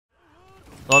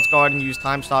So let's go ahead and use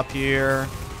time stop here.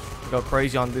 Go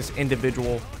crazy on this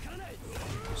individual.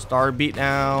 Star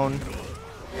beatdown.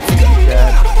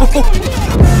 Dead.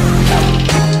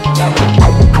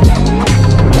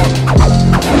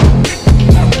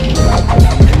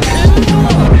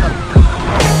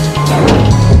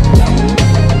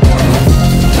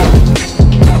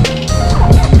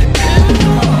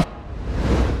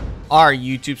 Alright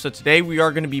YouTube, so today we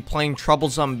are going to be playing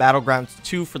Troublesome Battlegrounds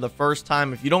 2 for the first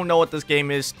time. If you don't know what this game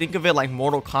is, think of it like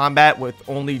Mortal Kombat with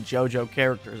only JoJo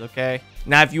characters, okay?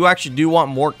 Now if you actually do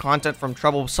want more content from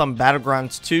Troublesome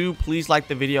Battlegrounds 2, please like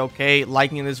the video, okay?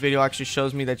 Liking this video actually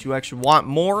shows me that you actually want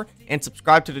more, and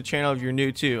subscribe to the channel if you're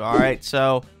new too, alright?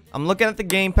 So I'm looking at the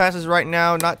game passes right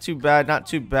now, not too bad, not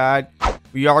too bad.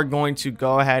 We are going to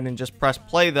go ahead and just press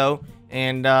play though,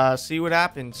 and see what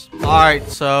happens. Alright,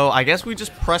 so I guess we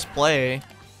just press play.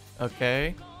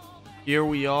 Okay, here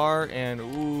we are, and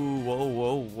ooh,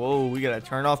 whoa, we gotta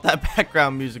turn off that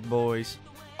background music, boys.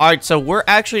 Alright, so we're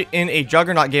actually in a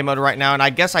Juggernaut game mode right now, and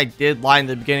I guess I did lie in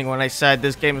the beginning when I said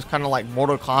this game is kind of like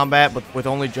Mortal Kombat but with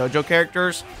only JoJo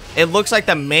characters. It looks like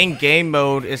the main game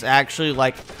mode is actually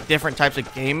like different types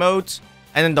of game modes,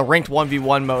 and then the ranked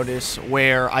 1v1 mode is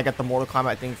where I got the Mortal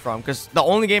Kombat thing from, because the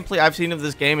only gameplay I've seen of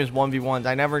this game is 1v1s.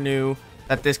 I never knew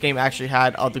that this game actually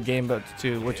had other game modes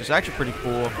too, which is actually pretty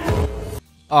cool.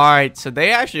 Alright, so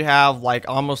they actually have like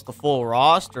almost the full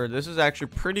roster. This is actually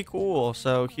pretty cool.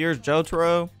 So here's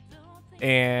Jotaro,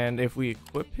 and if we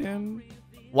equip him,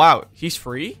 wow, he's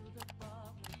free?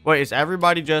 Wait, is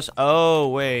everybody just, oh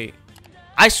wait,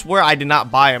 I swear I did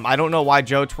not buy him. I don't know why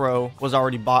Jotaro was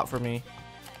already bought for me.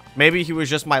 Maybe he was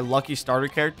just my lucky starter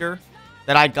character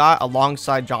that I got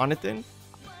alongside Jonathan.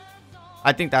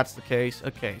 I think that's the case.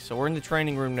 Okay, so we're in the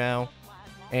training room now,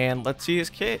 and let's see his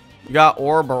kit. You got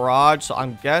Aura Barrage, so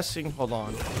I'm guessing, hold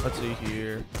on, let's see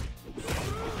here.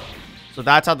 So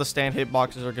that's how the stand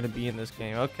hitboxes are going to be in this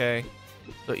game. Okay,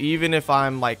 so even if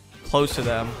I'm like close to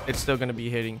them, it's still going to be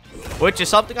hitting, which is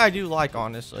something I do like,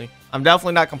 honestly. I'm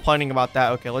definitely not complaining about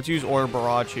that. Okay, let's use Aura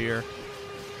Barrage here.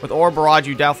 With Aura Barrage,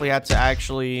 you definitely had to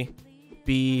actually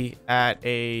be at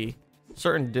a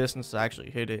certain distance to actually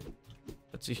hit it.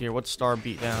 Let's see here. What's Star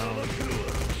Beatdown?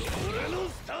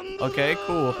 Okay,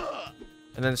 cool.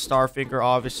 And then Starfinger,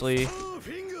 obviously.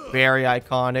 Very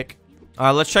iconic.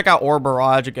 Alright, let's check out Aura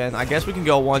Barrage again. I guess we can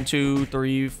go 1, 2,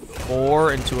 3,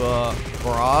 4 into a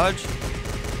barrage.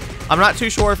 I'm not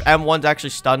too sure if M1's actually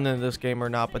stunned in this game or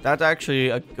not, but that's actually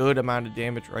a good amount of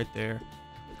damage right there.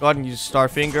 Go ahead and use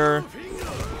Starfinger.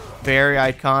 Very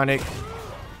iconic.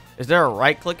 Is there a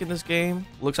right click in this game?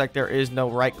 Looks like there is no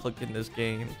right click in this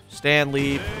game. Stand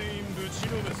leap,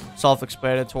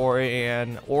 self-explanatory,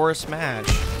 and Aura Smash.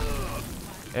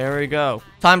 There we go.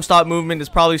 Time stop movement is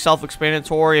probably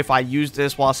self-explanatory. If I use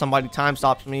this while somebody time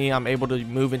stops me, I'm able to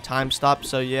move in time stop.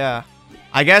 So yeah,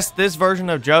 I guess this version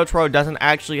of Jotaro doesn't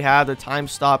actually have the time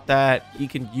stop that he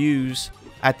can use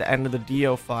at the end of the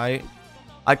Dio fight.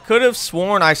 I could have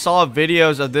sworn I saw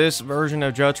videos of this version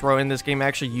of Jotaro in this game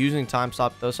actually using time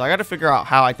stop though, so I got to figure out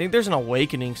how. I think there's an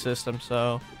awakening system,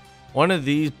 so one of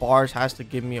these bars has to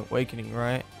give me awakening,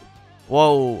 right?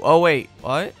 Whoa, oh wait,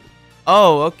 what?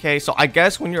 Oh, okay, so I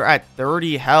guess when you're at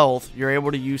 30 health, you're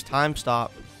able to use time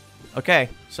stop. Okay,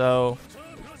 so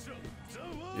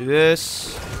do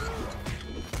this.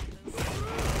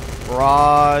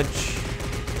 Barrage.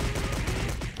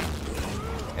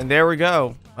 And there we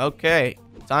go. Okay.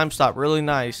 Time stop, really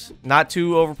nice. Not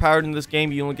too overpowered in this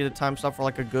game. You only get a time stop for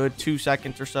like a good 2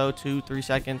 seconds or so, 2-3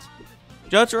 seconds.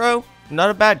 Jotaro, not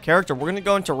a bad character. We're gonna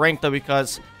go into ranked though,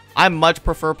 because I much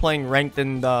prefer playing ranked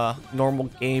than the normal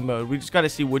game mode. We just got to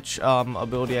see which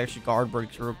ability actually guard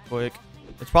breaks real quick.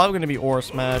 It's probably gonna be Aura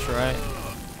Smash, right?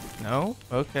 No?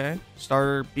 Okay.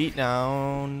 Starter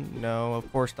beatdown. No,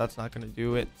 of course that's not gonna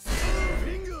do it.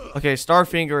 Okay,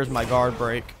 Starfinger is my guard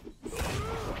break.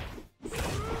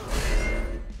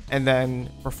 And then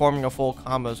performing a full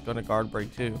combo is going to guard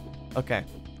break too. Okay,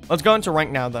 let's go into rank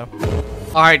now though.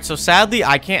 Alright, so sadly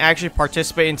I can't actually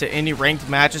participate into any ranked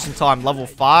matches until I'm level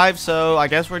 5. So I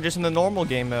guess we're just in the normal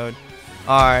game mode.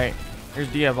 Alright, here's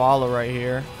Diavolo right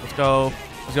here. Let's go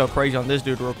crazy on this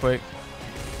dude real quick.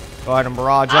 Go ahead and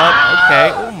barrage up.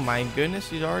 Okay, oh my goodness,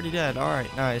 he's already dead.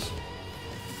 Alright, nice.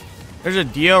 There's a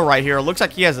Dio right here. It looks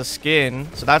like he has a skin,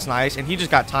 so that's nice. And he just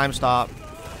got time stop.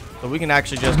 So we can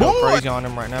actually just go crazy on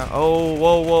him right now. Oh,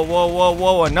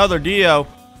 whoa. Another Dio.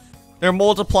 They're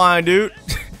multiplying, dude.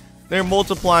 They're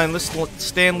multiplying. Let's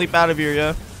stand leap out of here,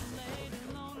 yeah.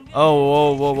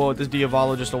 Oh, whoa. This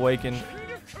Diavolo just awakened.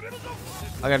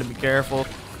 I gotta be careful.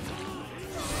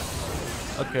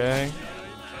 Okay.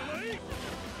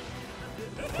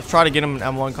 Let's try to get him an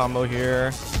M1 combo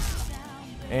here.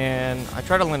 And I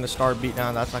try to land a star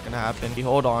beatdown. That's not going to happen.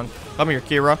 Hold on. Come here,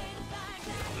 Kira.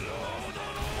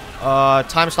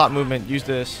 Time stop movement. Use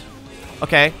this.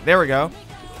 Okay, there we go.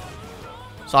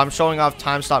 So I'm showing off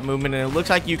time stop movement, and it looks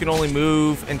like you can only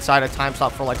move inside a time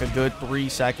stop for like a good 3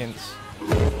 seconds.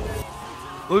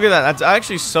 Look at that. That's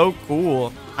actually so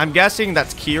cool. I'm guessing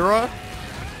that's Kira.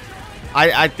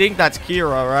 I think that's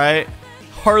Kira, right?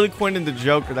 Harley Quinn and the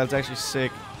Joker. That's actually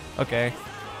sick. Okay.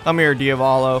 Come here,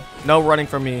 Diavolo. No running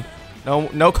from me.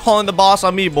 No calling the boss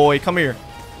on me, boy. Come here.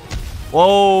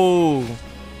 Whoa.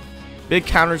 Big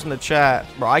counters in the chat.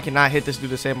 Bro, I cannot hit this dude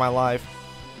to save my life.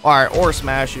 Alright, or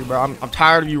smash you, bro. I'm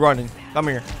tired of you running. Come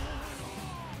here.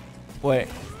 Wait.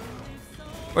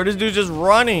 Bro, this dude's just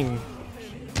running.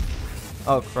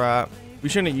 Oh, crap. We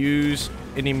shouldn't use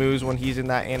any moves when he's in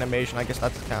that animation. I guess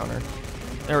that's a counter.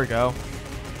 There we go.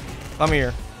 Come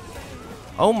here.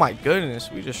 Oh, my goodness.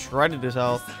 We just shredded his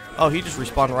health. Oh, he just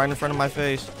respawned right in front of my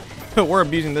face. We're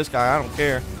abusing this guy. I don't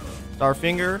care.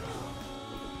 Starfinger.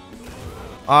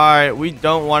 Alright, we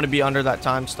don't want to be under that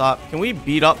time stop. Can we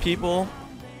beat up people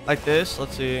like this?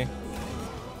 Let's see.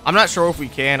 I'm not sure if we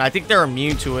can. I think they're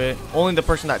immune to it. Only the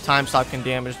person that time stop can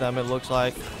damage them, it looks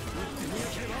like.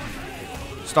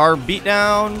 Star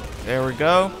beatdown. There we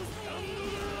go.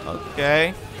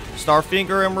 Okay.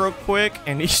 Starfinger him real quick,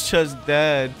 and he's just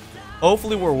dead.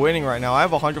 Hopefully we're winning right now. I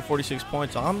have 146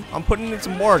 points. I'm putting in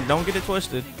some work. Don't get it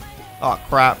twisted. Oh,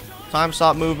 crap. Time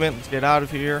stop movement. Let's get out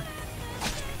of here.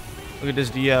 Look at this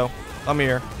Dio. Come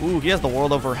here. Ooh, he has the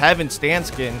World Over Heaven stand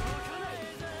skin.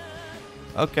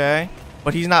 Okay.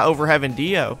 But he's not Over Heaven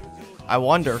Dio. I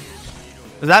wonder.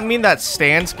 Does that mean that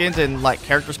stand skins and like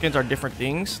character skins are different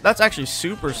things? That's actually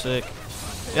super sick.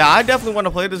 Yeah, I definitely want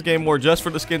to play this game more just for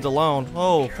the skins alone.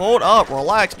 Oh, hold up.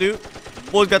 Relax, dude.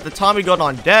 Boy's got the Tommy gun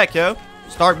on deck, yo.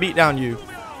 Start beat down you.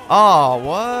 Oh,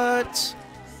 what?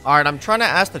 Alright, I'm trying to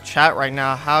ask the chat right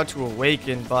now how to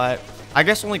awaken, but I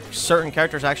guess only certain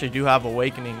characters actually do have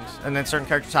awakenings. And then certain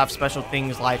characters have special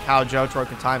things like how Jojo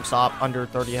can time stop under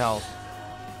 30 health.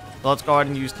 So let's go ahead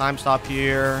and use time stop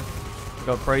here.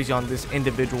 Go crazy on this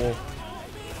individual.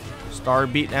 Star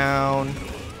beat down.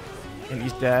 And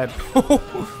he's dead.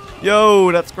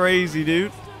 Yo, that's crazy,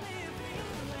 dude.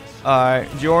 Alright,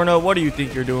 Giorno, what do you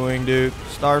think you're doing, dude?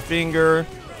 Starfinger.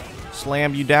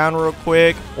 Slam you down real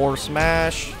quick. Or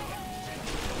smash.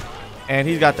 And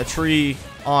he's got the tree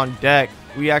on deck.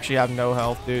 We actually have no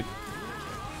health, dude.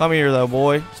 Come here, though,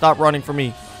 boy. Stop running from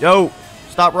me. Yo,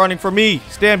 stop running from me.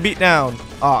 Stand beat down.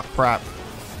 Oh, crap.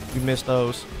 We missed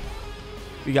those.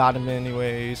 We got him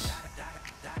anyways.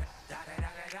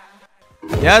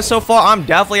 Yeah, so far I'm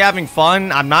definitely having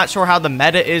fun. I'm not sure how the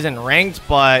meta is in ranked,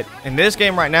 but in this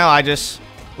game right now, I just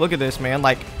look at this, man.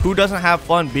 Like, who doesn't have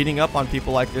fun beating up on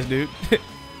people like this, dude?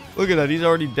 Look at that, he's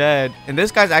already dead. And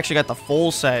this guy's actually got the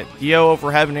full set, Dio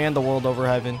Over Heaven and the World Over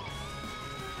Heaven.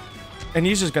 And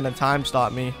he's just gonna time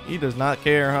stop me. He does not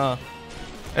care, huh?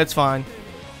 It's fine.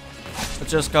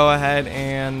 Let's just go ahead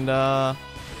and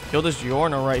kill this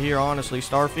Giorno right here, honestly.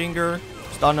 Starfinger,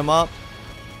 stun him up.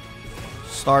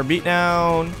 Star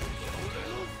beatdown.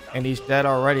 And he's dead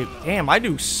already. Damn, I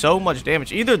do so much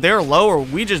damage. Either they're low or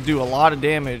we just do a lot of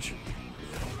damage.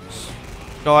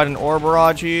 Go ahead and Orb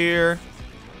Barrage here.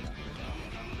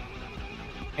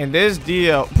 And this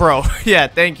Dio, bro. Yeah,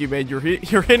 thank you, man. You're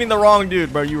hitting the wrong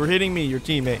dude, bro. You were hitting me, your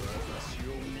teammate.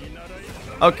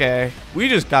 Okay, we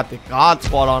just got the God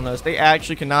Squad on us. They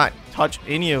actually cannot touch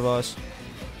any of us.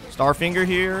 Starfinger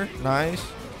here, nice.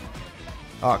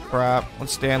 Oh crap,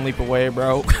 let's stand leap away,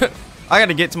 bro. I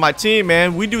gotta get to my team,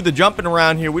 man. We do the jumping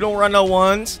around here. We don't run no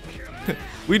ones.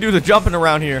 We do the jumping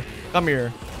around here. Come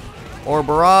here. Or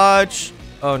barrage.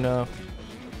 Oh no.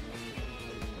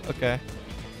 Okay.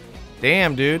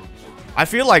 Damn, dude. I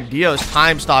feel like Dio's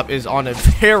time stop is on a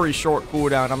very short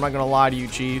cooldown. I'm not gonna lie to you,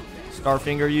 Chief.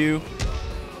 Starfinger you.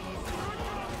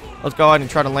 Let's go ahead and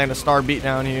try to land a star beat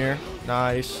down here.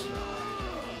 Nice.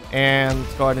 And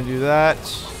let's go ahead and do that.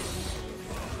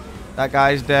 That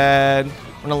guy's dead.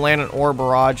 I'm gonna land an Orb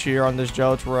Barrage here on this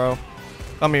Jotaro.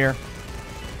 Come here.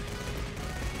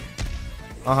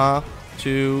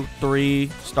 2, 3,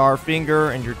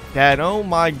 Starfinger, and you're dead. Oh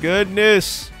my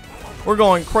goodness. We're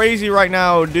going crazy right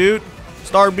now, dude.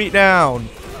 Star beat down.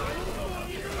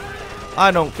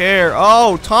 I don't care.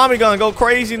 Oh, Tommy gonna go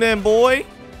crazy then, boy.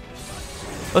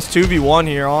 Let's 2v1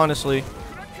 here, honestly.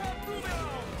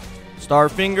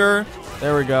 Starfinger.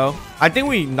 There we go. I think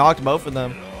we knocked both of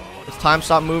them. It's time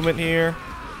stop movement here.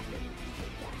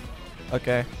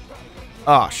 Okay.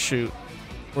 Oh, shoot.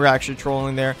 We're actually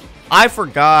trolling there. I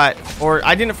forgot. Or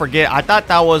I didn't forget. I thought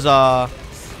that was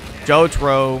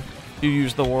Jotaro to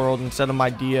use the world instead of my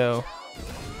Dio.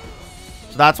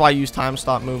 So that's why I use time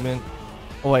stop movement.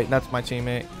 Oh wait, that's my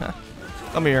teammate.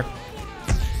 Come here.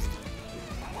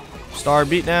 Star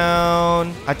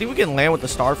beatdown. I think we can land with the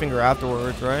star finger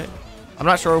afterwards, right? I'm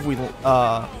not sure if we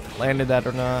landed that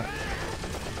or not.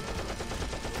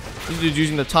 This dude's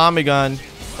using the Tommy gun.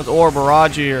 Let's orb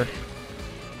barrage here.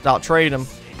 Let's outtrade him.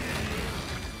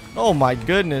 Oh my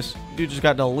goodness. Dude just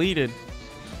got deleted.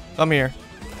 Come here.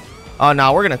 Oh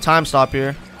no, we're gonna time stop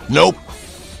here. Nope.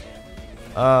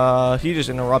 He just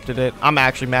interrupted it. I'm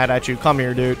actually mad at you. Come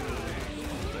here, dude.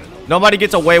 Nobody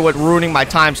gets away with ruining my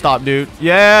time stop, dude.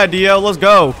 Yeah, Dio, let's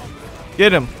go.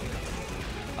 Get him.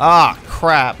 Ah,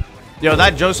 crap. Yo,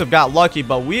 that Joseph got lucky,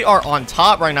 but we are on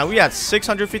top right now. We got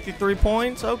 653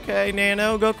 points. Okay,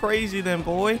 Nano, go crazy then,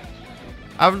 boy.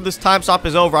 After this time stop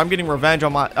is over, I'm getting revenge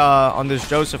on my on this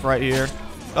Joseph right here.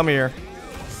 Come here.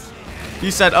 He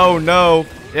said, "Oh no."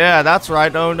 Yeah, that's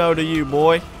right. Oh no to you,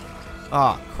 boy.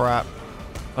 Ah, crap.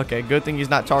 Okay, good thing he's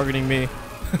not targeting me.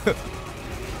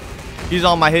 He's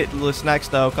on my hit list next,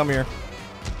 though. Come here.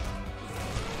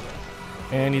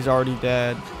 And he's already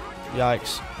dead.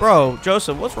 Yikes. Bro,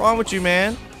 Joseph, what's wrong with you,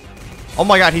 man? Oh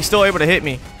my god, he's still able to hit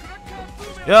me.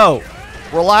 Yo,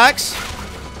 relax.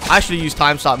 I should have used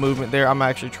time stop movement there. I'm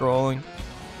actually trolling.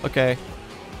 Okay.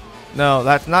 No,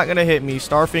 that's not going to hit me.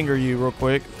 Starfinger you real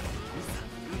quick.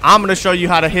 I'm going to show you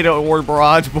how to hit an orb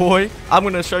barrage, boy. I'm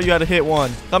going to show you how to hit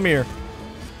one. Come here.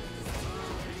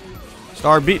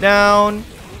 Star beatdown.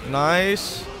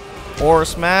 Nice. Or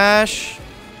smash.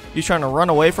 You trying to run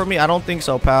away from me? I don't think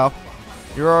so, pal.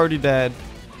 You're already dead.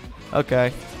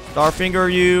 Okay.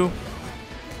 Starfinger you.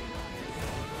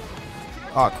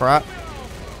 Oh, crap.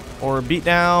 Or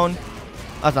beatdown.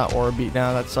 That's not Aura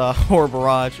beatdown. That's Aura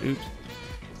barrage. Oops.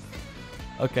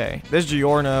 Okay. This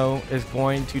Giorno is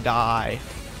going to die.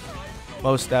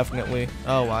 Most definitely.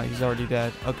 Oh, wow. He's already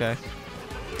dead. Okay.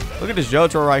 Look at this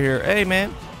Jojo right here. Hey,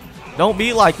 man. Don't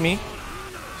be like me.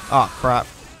 Oh, crap.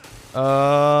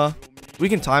 We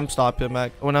can time stop him.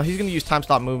 Oh, no. He's going to use time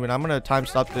stop movement. I'm going to time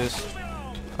stop this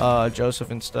Joseph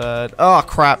instead. Oh,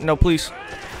 crap. No, please.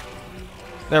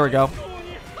 There we go.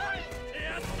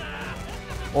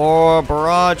 Or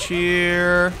barrage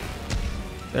here.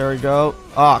 There we go.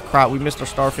 Oh, crap. We missed our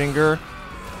Starfinger.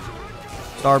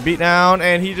 Star beatdown.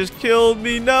 And he just killed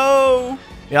me. No.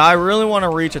 Yeah, I really want to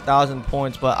reach 1,000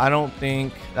 points, but I don't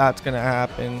think that's going to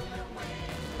happen.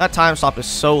 That time stop is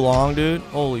so long, dude.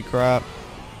 Holy crap.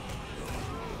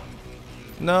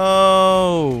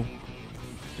 No.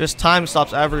 Just time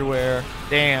stops everywhere.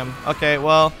 Damn. Okay,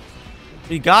 well,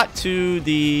 we got to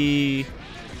the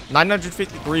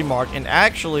 953 mark, and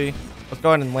actually, let's go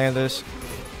ahead and land this.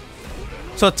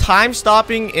 So time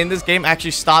stopping in this game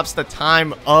actually stops the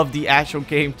time of the actual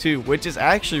game too, which is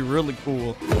actually really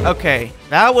cool. Okay,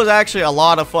 that was actually a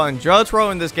lot of fun.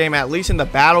 Jotaro in this game, at least in the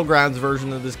Battlegrounds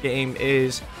version of this game,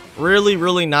 is really,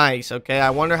 really nice. Okay,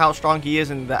 I wonder how strong he is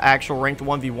in the actual ranked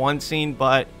 1v1 scene,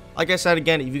 but like I said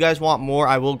again, if you guys want more,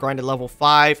 I will grind at level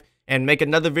 5 and make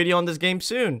another video on this game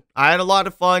soon. I had a lot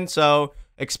of fun, so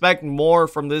expect more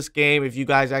from this game if you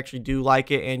guys actually do like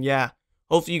it. And yeah,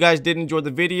 hopefully you guys did enjoy the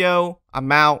video. I'm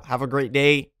out. Have a great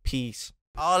day. Peace.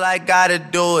 All I gotta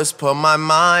do is put my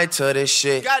mind to this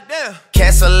shit. Goddamn.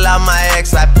 Cancel out my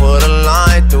ex, I put a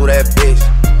line through that bitch.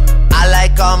 I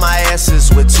like all my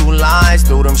S's with 2 lines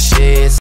through them shits.